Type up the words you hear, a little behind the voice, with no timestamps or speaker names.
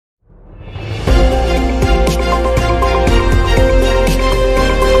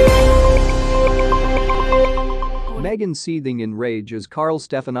Meghan seething in rage as Karl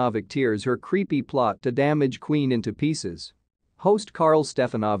Stefanovic tears her creepy plot to damage Queen into pieces. Host Karl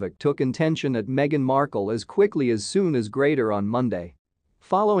Stefanovic took intention at Meghan Markle as quickly as soon as greater on Monday.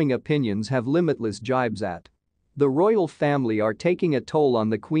 Following opinions have Limitless jibes at. The royal family are taking a toll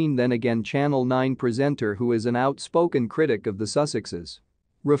on the Queen. Then again, Channel 9 presenter who is an outspoken critic of the Sussexes.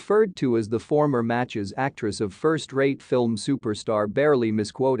 Referred to as the former Matches actress of first-rate film superstar barely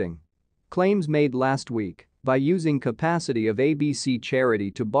misquoting. Claims made last week by using capacity of ABC charity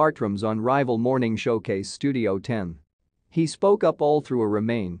to Bartram's on rival morning showcase Studio 10. He spoke up all through a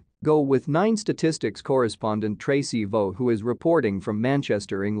Remain Go with 9 statistics correspondent Tracy Vo, who is reporting from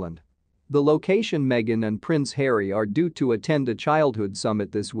Manchester, England. The location: Meghan and Prince Harry are due to attend a childhood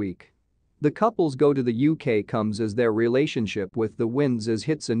summit this week. The couple's go to the UK comes as their relationship with the Windsors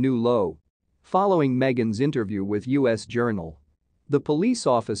hits a new low. Following Meghan's interview with US Journal. The police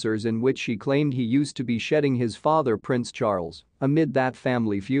officers in which she claimed he used to be shedding his father Prince Charles amid that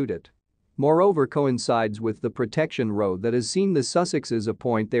family feud. Moreover, coincides with the protection row that has seen the Sussexes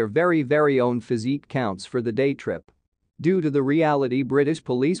appoint their very own physique counts for the day trip. Due to the reality, British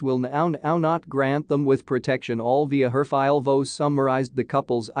police will now not grant them with protection, all via her file. Vo summarised the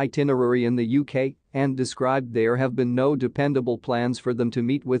couple's itinerary in the UK and described there have been no dependable plans for them to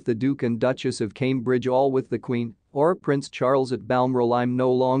meet with the Duke and Duchess of Cambridge, all with the Queen or Prince Charles at Balmoral. I'm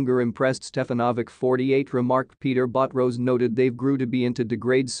no longer impressed, Stefanovic 48 remarked. Peter Bottrose noted they've grew to be into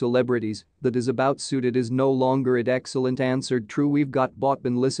degrades celebrities, that is about suited is no longer it. Excellent, answered. True, we've got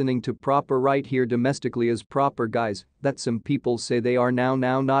been listening to proper right here domestically as proper guys that some people say they are now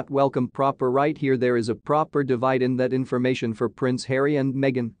not welcome. Proper right here, there is a proper divide in that information for Prince Harry and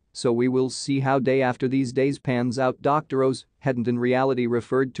Meghan. So we will see how day after these days pans out. Dr. Oz hadn't in reality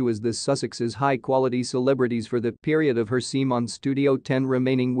referred to as the Sussexes high-quality celebrities for the period of her seam on Studio 10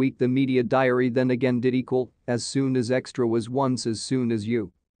 remaining week. The media diary then again did equal, as soon as extra was once as soon as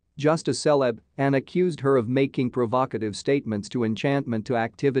you. Just a celeb, and accused her of making provocative statements to enchantment to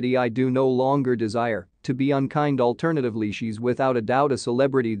activity I do no longer desire to be unkind. Alternatively, she's without a doubt a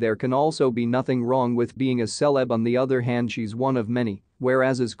celebrity. There can also be nothing wrong with being a celeb. On the other hand, she's one of many.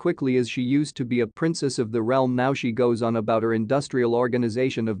 Whereas as quickly as she used to be a princess of the realm, now she goes on about her industrial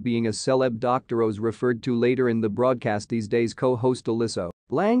organization of being a celeb. Dr. Oz referred to later in the broadcast. These days, co-host Alyssa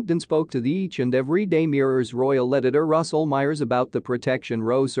Langdon spoke to the Each and Everyday Mirror's royal editor Russell Myers about the protection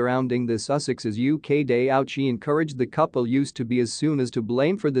row surrounding the Sussexes' UK day out. She encouraged the couple used to be as soon as to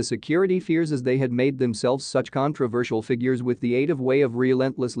blame for the security fears as they had made themselves such controversial figures with the aid of way of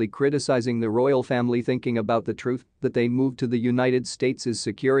relentlessly criticizing the royal family, thinking about the truth that they moved to the United States is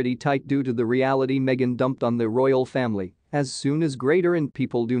security tight due to the reality Meghan dumped on the royal family. As soon as greater and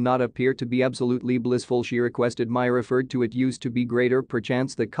people do not appear to be absolutely blissful, she requested. Maya referred to it used to be greater,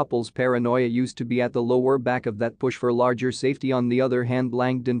 perchance the couple's paranoia used to be at the lower back of that push for larger safety. On the other hand,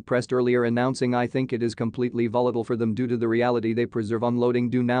 Langdon pressed earlier, announcing I think it is completely volatile for them due to the reality they preserve. Unloading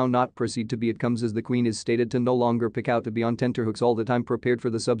do now not proceed to be. It comes as the Queen is stated to no longer pick out to be on tenterhooks all the time, prepared for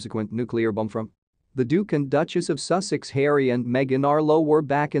the subsequent nuclear bomb from the Duke and Duchess of Sussex. Harry and Meghan Markle were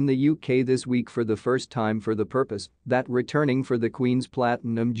back in the UK this week for the first time for the purpose that returning for the Queen's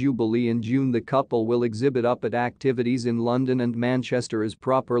Platinum Jubilee in June. The couple will exhibit up at activities in London and Manchester as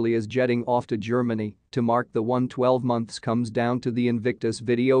properly as jetting off to Germany to mark the 112 months comes down to the Invictus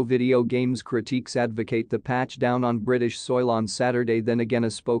video games. Critics advocate the patch down on British soil on Saturday. Then again,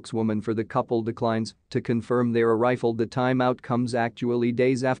 a spokeswoman for the couple declines to confirm their arrival. The timeout comes actually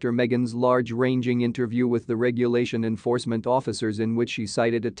days after Meghan's large-ranging interview with the regulation enforcement officers, in which she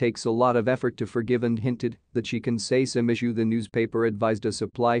cited it takes a lot of effort to forgive and hinted that she can say some issue. The newspaper advised a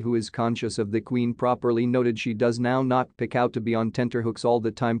supply who is conscious of the Queen properly noted she does now not pick out to be on tenterhooks all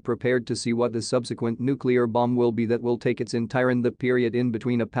the time, prepared to see what the subsequent nuclear bomb will be that will take its entire in the period in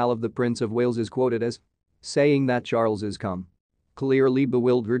between. A pal of the Prince of Wales is quoted as saying that Charles is clearly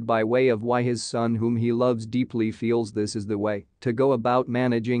bewildered by way of why his son, whom he loves deeply, feels this is the way to go about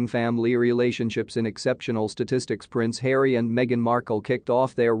managing family relationships. In exceptional statistics, Prince Harry and Meghan Markle kicked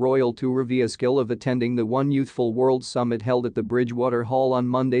off their royal tour via skill of attending the One Youthful World Summit held at the Bridgewater Hall on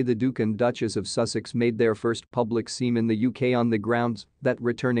Monday. The Duke and Duchess of Sussex made their first public seam in the UK on the grounds that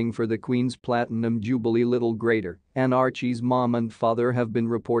returning for the Queen's Platinum Jubilee. Little greater and Archie's mom and father have been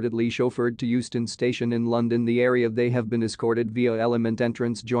reportedly chauffeured to Euston Station in London, the area they have been escorted via Element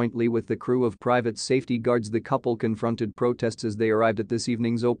entrance jointly with the crew of private safety guards. The couple confronted protests as they arrived at this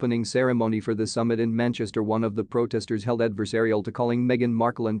evening's opening ceremony for the summit in Manchester. One of the protesters held adversarial to calling Meghan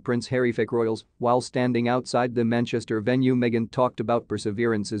Markle and Prince Harry fake royals. While standing outside the Manchester venue, Meghan talked about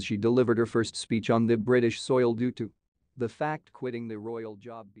perseverance as she delivered her first speech on the British soil due to the fact quitting the royal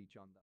job beach on the